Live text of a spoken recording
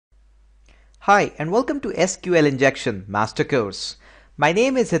Hi and welcome to SQL Injection Master Course. My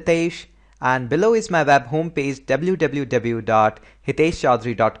name is Hitesh and below is my web homepage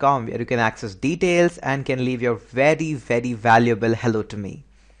www.hiteshchaudhary.com where you can access details and can leave your very valuable hello to me.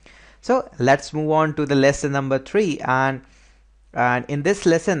 So let's move on to the lesson number 3 and in this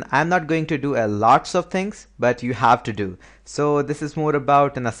lesson I'm not going to do lots of things, but you have to do. So this is more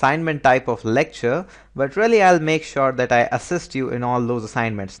about an assignment type of lecture, but really I'll make sure that I assist you in all those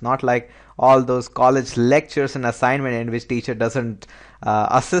assignments, not like all those college lectures and assignment in which teacher doesn't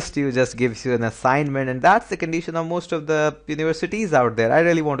assist you, just gives you an assignment, and that's the condition of most of the universities out there. I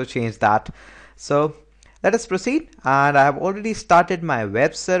really want to change that. So let us proceed, and I have already started my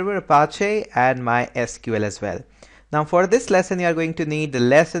web server Apache and my SQL as well. Now for this lesson you are going to need the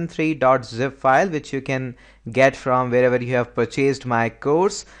lesson3.zip file, which you can get from wherever you have purchased my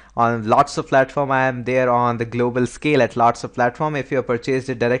course. On lots of platform, I am there on the global scale at lots of platform. If you have purchased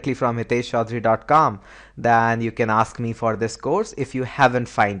it directly from hiteshchaudhary.com, then you can ask me for this course if you haven't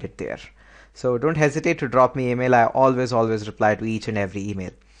find it there. So don't hesitate to drop me email. I always reply to each and every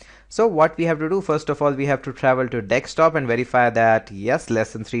email. So what we have to do, first of all, we have to travel to desktop and verify that yes,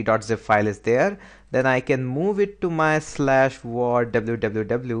 lesson3.zip file is there. Then I can move it to my /var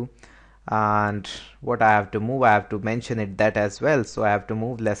www, and what I have to move, I have to mention it that as well. So I have to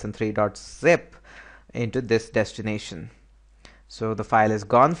move lesson3.zip into this destination. So the file is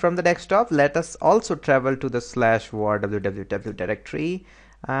gone from the desktop. Let us also travel to the /var www directory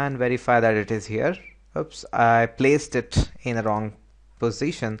and verify that it is here. Oops, I placed it in the wrong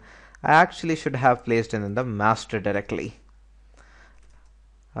position. I actually should have placed it in the master directly.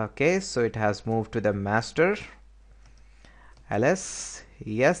 Okay, so it has moved to the master. ls,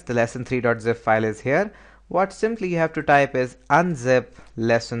 yes, the lesson3.zip file is here. What simply you have to type is unzip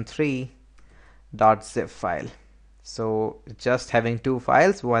lesson3.zip file. So just having two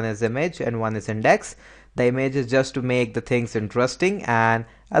files, one is image and one is index. The image is just to make the things interesting and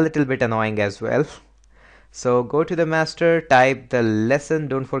a little bit annoying as well. So go to the master, type the lesson,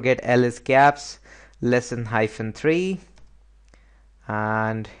 don't forget L is caps, lesson -3,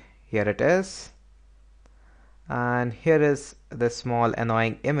 and here it is. And here is the small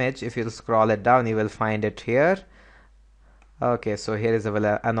annoying image. If you scroll it down, you will find it here. Okay, so here is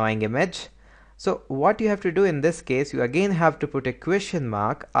a annoying image. So what you have to do in this case, you again have to put a question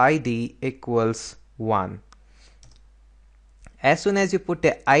mark, ID equals 1. As soon as you put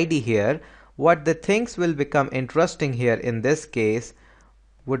the ID here, what the things will become interesting here in this case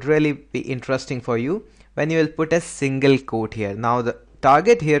would really be interesting for you when you will put a single quote here. Now the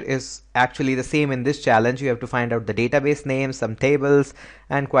target here is actually the same in this challenge. You have to find out the database name, some tables,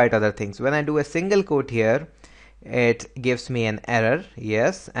 and quite other things. When I do a single quote here, it gives me an error,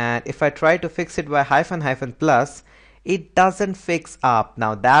 yes, and if I try to fix it by -- plus, it doesn't fix up.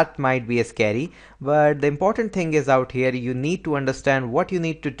 Now that might be scary, but the important thing is out here you need to understand what you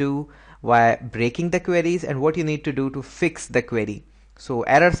need to do while breaking the queries and what you need to do to fix the query. So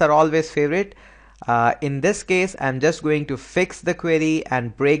errors are always favorite. In this case, I'm just going to fix the query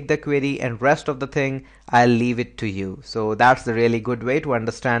and break the query, and rest of the thing I'll leave it to you. So that's the really good way to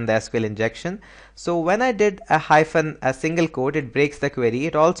understand the SQL injection. So when I did a single quote, it breaks the query.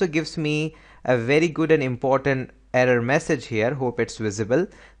 It also gives me a very good and important error message here. Hope it's visible,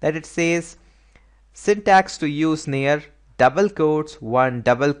 that it says syntax to use near double quotes, one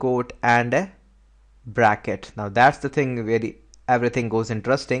double quote and a bracket. Now that's the thing where everything goes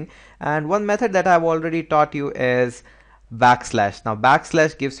interesting. And one method that I've already taught you is backslash. Now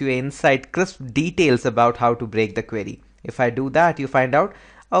backslash gives you inside crisp details about how to break the query. If I do that, you find out,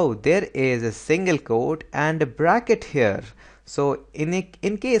 oh, there is a single quote and a bracket here. So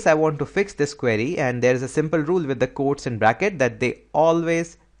in case I want to fix this query, and there is a simple rule with the quotes and bracket that they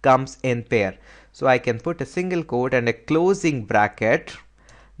always comes in pair. So I can put a single quote and a closing bracket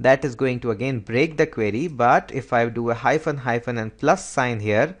that is going to again break the query, but if I do a hyphen and plus sign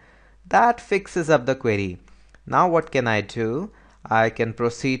here, that fixes up the query. Now what can I do? I can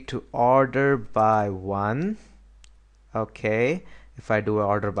proceed to order by 1. Okay, if I do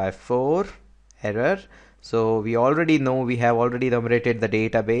order by 4, error. So we already know we have already enumerated the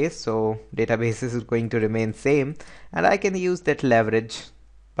database, so database is going to remain same, and I can use that leverage,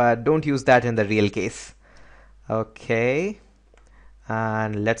 but don't use that in the real case. Okay,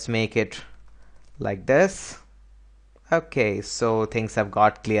 and let's make it like this. Okay, so things have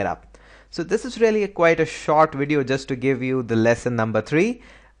got clear up. So this is really quite a short video just to give you the lesson number 3.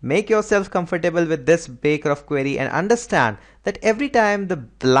 Make yourself comfortable with this breaker of query and understand that every time the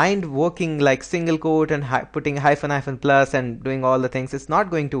blind working like single quote and putting hyphen plus and doing all the things, it's not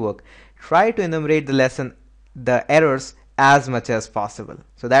going to work. Try to enumerate the errors as much as possible.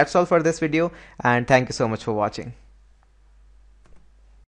 So that's all for this video, and thank you so much for watching.